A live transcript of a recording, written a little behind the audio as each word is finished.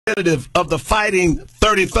representative of the Fighting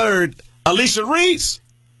 33rd, Alicia Reece.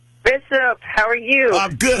 Bishop, how are you?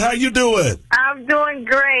 I'm good. How you doing? I'm doing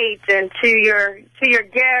great. And to your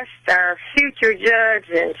guest, our future judge,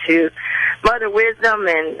 and to Mother Wisdom,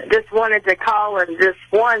 and just wanted to call and just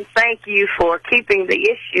thank you for keeping the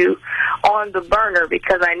issue on the burner,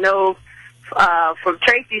 because I know from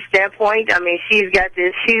Tracie's standpoint, I mean, she's got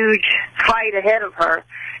this huge fight ahead of her.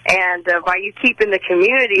 And by you keeping the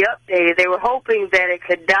community updated, they were hoping that it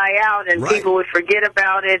could die out and people would forget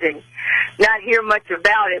about it and not hear much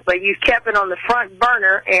about it. But you've kept it on the front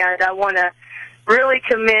burner, and I want to really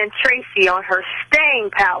commend Tracie on her staying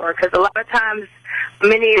power, because a lot of times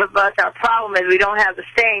many of us, our problem is we don't have the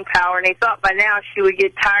staying power, and they thought by now she would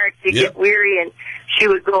get tired, she'd get weary, and she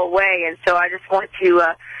would go away. And so I just want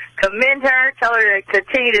to commend her, tell her to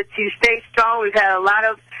continue to stay strong. We've had a lot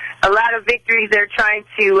of victories they're trying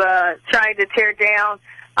to tear down.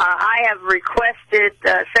 I have requested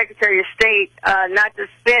Secretary of State not to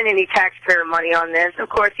spend any taxpayer money on this. Of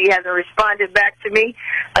course, he hasn't responded back to me,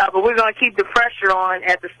 but we're going to keep the pressure on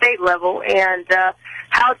at the state level. And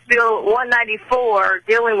House Bill 194,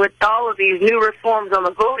 dealing with all of these new reforms on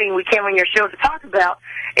the voting we came on your show to talk about,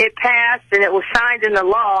 it passed and it was signed into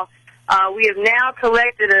law. We have now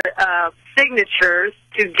collected signatures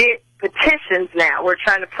to get petitions now. We're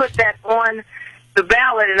trying to put that on the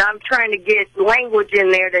ballot, and I'm trying to get language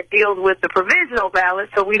in there that deals with the provisional ballot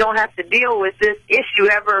so we don't have to deal with this issue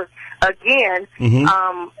ever again.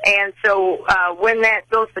 And so when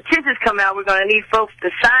those petitions come out, we're going to need folks to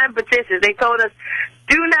sign petitions. They told us,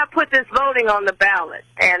 do not put this voting on the ballot.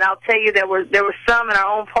 And I'll tell you, there were some in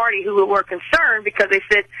our own party who were concerned because they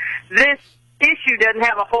said this issue doesn't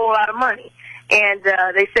have a whole lot of money. And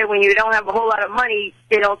they said when you don't have a whole lot of money,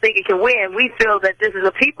 they don't think it can win. We feel that this is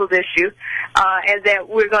a people's issue, and that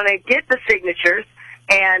we're going to get the signatures.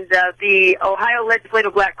 And the Ohio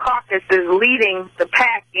Legislative Black Caucus is leading the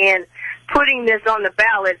pack in putting this on the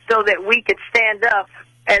ballot so that we could stand up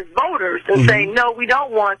as voters and say, no, we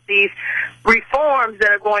don't want these reforms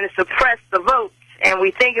that are going to suppress the votes. And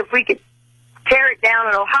we think if we could tear it down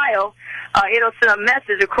in Ohio, it'll send a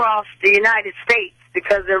message across the United States,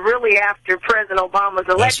 because they're really after President Obama's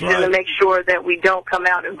election to make sure that we don't come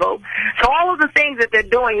out and vote. So all of the things that they're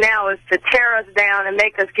doing now is to tear us down and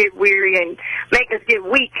make us get weary and make us get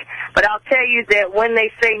weak. But I'll tell you that when they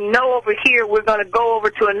say no over here, we're going to go over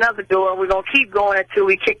to another door, and we're going to keep going until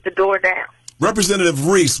we kick the door down. Representative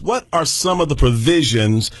Reece, what are some of the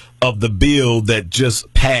provisions of the bill that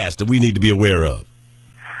just passed that we need to be aware of?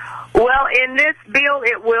 Well, in this bill,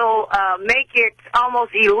 it will make it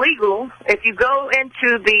almost illegal if you go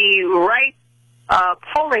into the right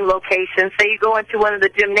polling location. Say you go into one of the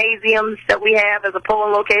gymnasiums that we have as a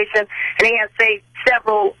polling location, and they have, say,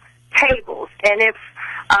 several tables. And if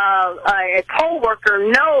a poll worker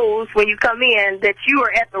knows when you come in that you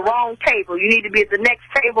are at the wrong table, you need to be at the next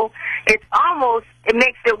table, it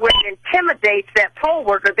makes it where it intimidates that poll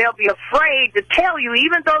worker. They'll be afraid to tell you,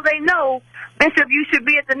 even though they know, Bishop, you should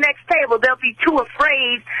be at the next table. They'll be too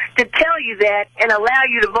afraid to tell you that and allow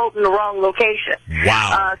you to vote in the wrong location.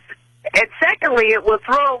 Wow. And secondly, it will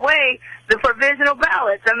throw away the provisional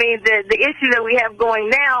ballots. I mean, the issue that we have going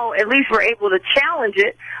now, at least we're able to challenge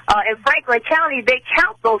it. In Franklin County, they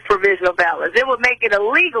count those provisional ballots. It would make it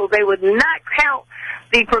illegal. They would not count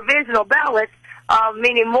the provisional ballots,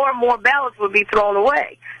 meaning more and more ballots would be thrown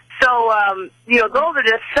away. So, those are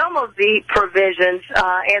just some of the provisions,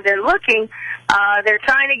 and they're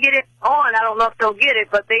trying to get it on. I don't know if they'll get it,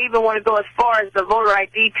 but they even want to go as far as the voter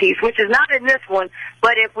ID piece, which is not in this one,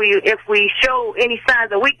 but if we show any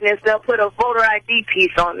signs of weakness, they'll put a voter ID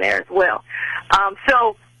piece on there as well.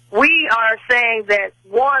 So we are saying that,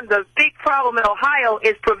 one, the big problem in Ohio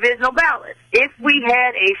is provisional ballots. If we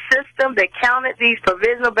had a system that counted these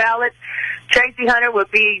provisional ballots, Tracie Hunter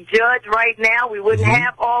would be judge right now. We wouldn't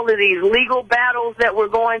have all of these legal battles that we're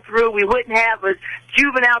going through. We wouldn't have a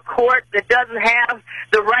juvenile court that doesn't have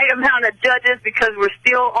the right amount of judges, because we're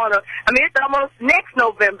still it's almost next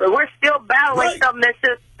November. We're still battling something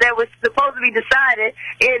that was supposed to be decided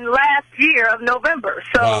in last year of November.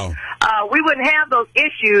 So we wouldn't have those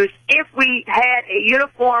issues if we had a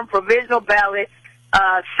uniform provisional ballot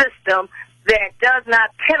system that does not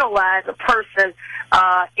penalize a person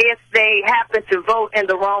if they happen to vote in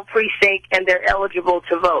the wrong precinct and they're eligible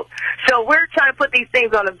to vote. So we're trying to put these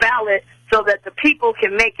things on the ballot so that the people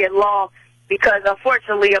can make it law, because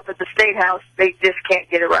unfortunately up at the State House, they just can't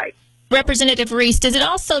get it right. Representative Reece, does it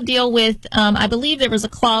also deal with, I believe there was a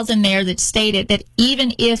clause in there that stated that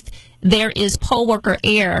even if there is poll worker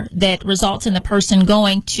error that results in the person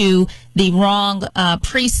going to the wrong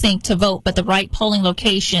precinct to vote, but the right polling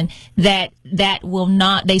location, that will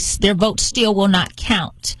not, their vote still will not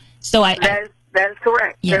count. So that is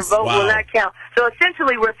correct. Yes. Their vote will not count. So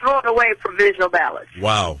essentially, we're throwing away provisional ballots.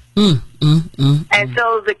 Wow. And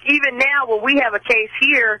so even now, when we have a case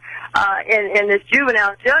here in this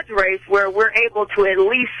juvenile judge race where we're able to at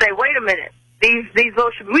least say, wait a minute, these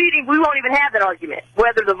votes should, we won't even have that argument,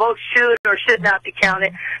 whether the votes should or should not be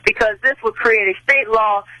counted, because this would create a state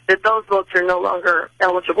law that those votes are no longer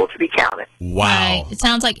eligible to be counted. Wow. Right. It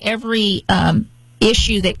sounds like every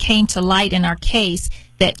issue that came to light in our case,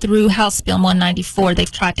 that through House Bill 194,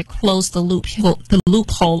 they've tried to close the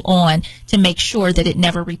loophole on to make sure that it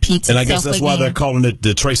never repeats itself. And I guess that's why they're calling it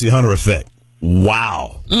the Tracie Hunter effect.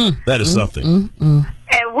 Wow. That is something.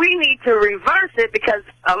 And we need to reverse it, because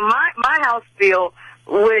my House bill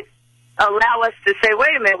would allow us to say,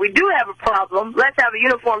 wait a minute, we do have a problem. Let's have a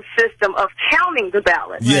uniform system of counting the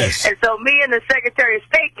ballots. Yes. And so me and the Secretary of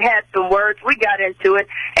State had some words. We got into it,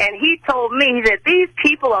 and he told me that these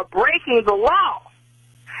people are breaking the law.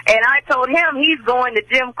 And I told him he's going to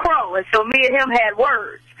Jim Crow. And so me and him had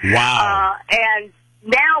words. Wow. And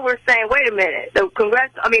now we're saying, wait a minute. The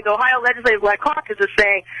Ohio Legislative Black Caucus is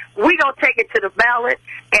saying, we're going to take it to the ballot.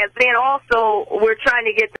 And then also we're trying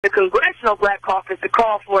to get the Congressional Black Caucus to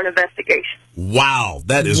call for an investigation. Wow.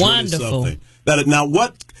 That is wonderful. Really something. Now,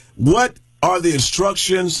 what are the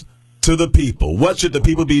instructions to the people? What should the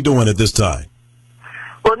people be doing at this time?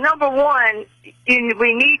 Well, number one,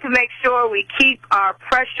 we need to make sure we keep our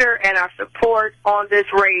pressure and our support on this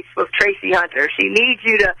race with Tracie Hunter. She needs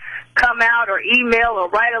you to come out or email or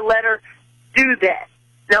write a letter. Do that.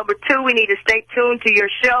 Number two, we need to stay tuned to your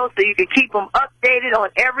show so you can keep them updated on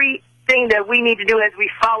everything that we need to do as we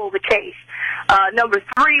follow the case. Number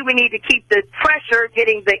three, we need to keep the pressure,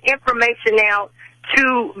 getting the information out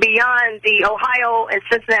to beyond the Ohio and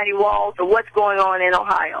Cincinnati walls of what's going on in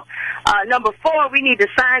Ohio. Number four, we need to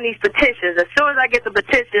sign these petitions. As soon as I get the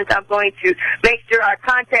petitions, I'm going to make sure I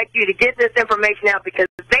contact you to get this information out, because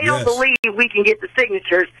if they don't believe we can get the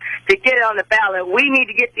signatures to get it on the ballot, we need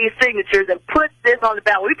to get these signatures and put this on the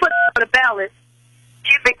ballot. We put it on the ballot,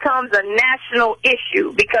 it becomes a national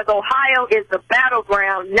issue, because Ohio is the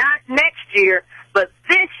battleground, not next year, but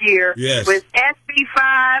this year with SB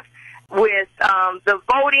 5, with the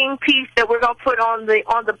voting piece that we're going to put on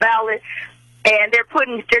the ballot, and they're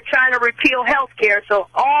trying to repeal health care, so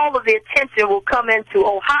all of the attention will come into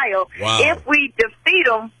Ohio. Wow. If we defeat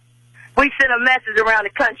them, we send a message around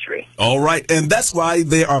the country. All right, and that's why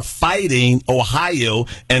they are fighting Ohio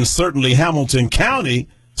and certainly Hamilton County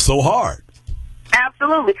so hard.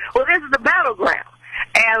 Absolutely. Well, this is the battleground,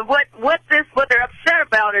 and what they're upset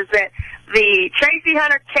about is that the Tracie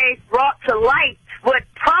Hunter case brought to light what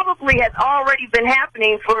probably has already been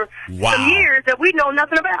happening for some years that we know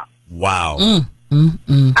nothing about. Wow. I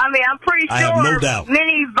mean, I'm pretty I have no sure doubt.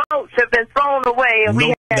 many votes have been thrown away, and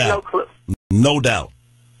we had no clue. No doubt.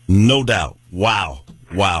 No doubt. Wow.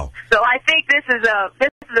 Wow. So I think this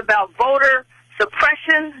is about voter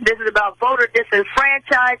suppression. This is about voter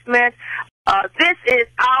disenfranchisement. This is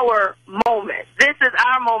our moment. This is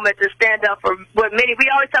our moment to stand up for what many. We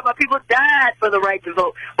always talk about people died for the right to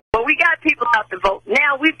vote. But we got people out to vote.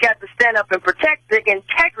 Now we've got to stand up and protect the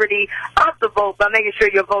integrity of the vote by making sure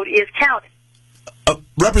your vote is counted.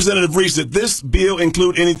 Representative Reece, did this bill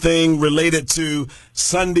include anything related to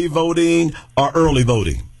Sunday voting or early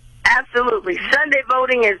voting? Absolutely. Sunday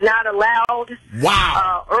voting is not allowed.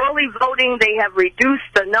 Wow. Early voting, they have reduced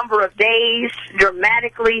the number of days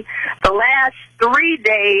dramatically. The last 3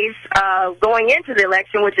 days going into the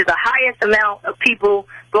election, which is the highest amount of people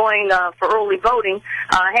going for early voting,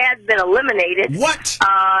 has been eliminated. What?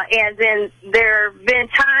 And then there have been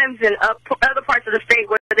times in other parts of the state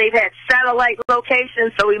where they've had satellite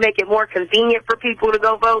locations, so we make it more convenient for people to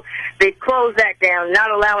go vote. They've closed that down, not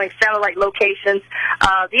allowing satellite locations.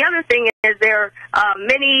 The other thing is there are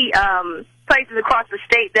many places across the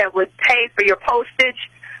state that would pay for your postage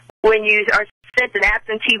when you are sent an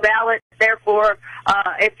absentee ballot. Therefore,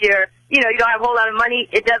 if you don't have a whole lot of money,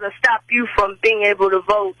 it doesn't stop you from being able to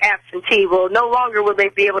vote absentee. Well, no longer will they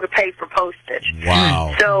be able to pay for postage.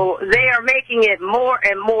 Wow. So they are making it more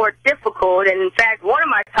and more difficult. And in fact, one of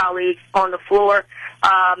my colleagues on the floor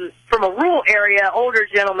from a rural area, older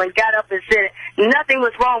gentleman, got up and said, nothing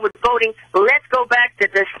was wrong with voting. Let's go back to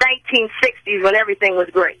the 1960s when everything was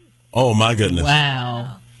great. Oh, my goodness.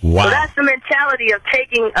 Wow. Wow. So that's the mentality of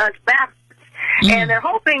taking us back. And they're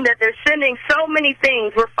hoping that they're sending so many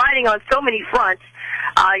things. We're fighting on so many fronts.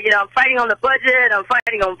 I'm fighting on the budget, I'm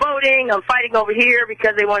fighting on voting, I'm fighting over here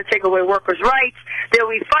because they want to take away workers' rights, that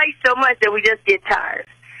we fight so much that we just get tired.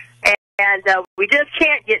 And we just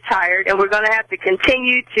can't get tired, and we're going to have to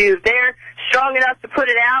continue to, they're strong enough to put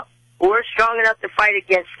it out, we're strong enough to fight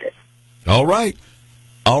against it. All right.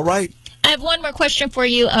 All right. I have one more question for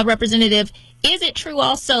you, Representative. Is it true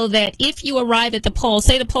also that if you arrive at the poll,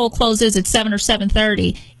 say the poll closes at 7 or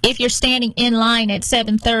 7:30, if you're standing in line at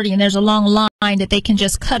 7:30 and there's a long line, that they can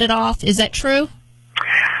just cut it off? Is that true?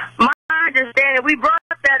 My understanding, we brought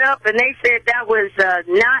that up, and they said that was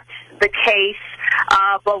not the case.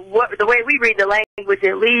 But the way we read the language,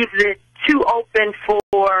 it leaves it too open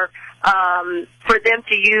for them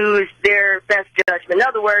to use their best judgment. In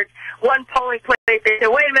other words, one polling place, they said,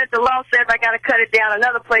 wait a minute, the law says I got to cut it down.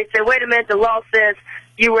 Another place said, wait a minute, the law says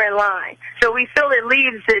you were in line. So we feel it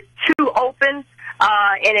leaves it too open,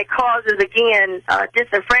 and it causes, again,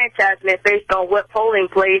 disenfranchisement based on what polling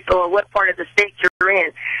place or what part of the state you're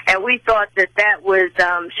in. And we thought that was,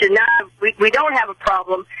 should not, we don't have a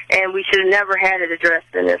problem, and we should have never had it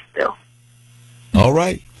addressed in this bill. All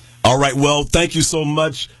right. All right. Well, thank you so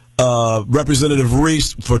much, Representative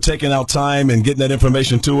Reece, for taking out time and getting that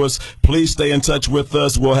information to us. Please stay in touch with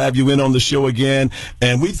us. We'll have you in on the show again.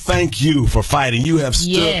 And we thank you for fighting. You have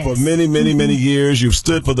stood for many, many, many years. You've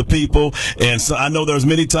stood for the people. And so I know there's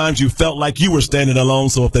many times you felt like you were standing alone.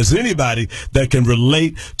 So if there's anybody that can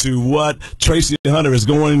relate to what Tracie Hunter is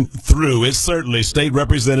going through, it's certainly State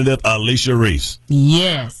Representative Alicia Reece.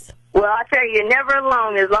 Yes. Well, I tell you, you're never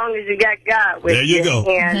alone as long as you got God with you. There you go.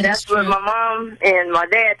 And that's what my mom and my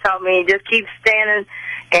dad taught me. Just keep standing.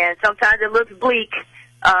 And sometimes it looks bleak,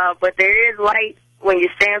 but there is light when you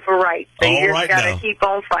stand for right. So you just got to keep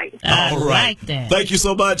on fighting. All right. Thank you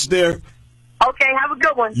so much, dear. Okay, have a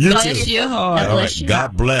good one. You Bless too. your heart. All right.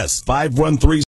 God bless. 513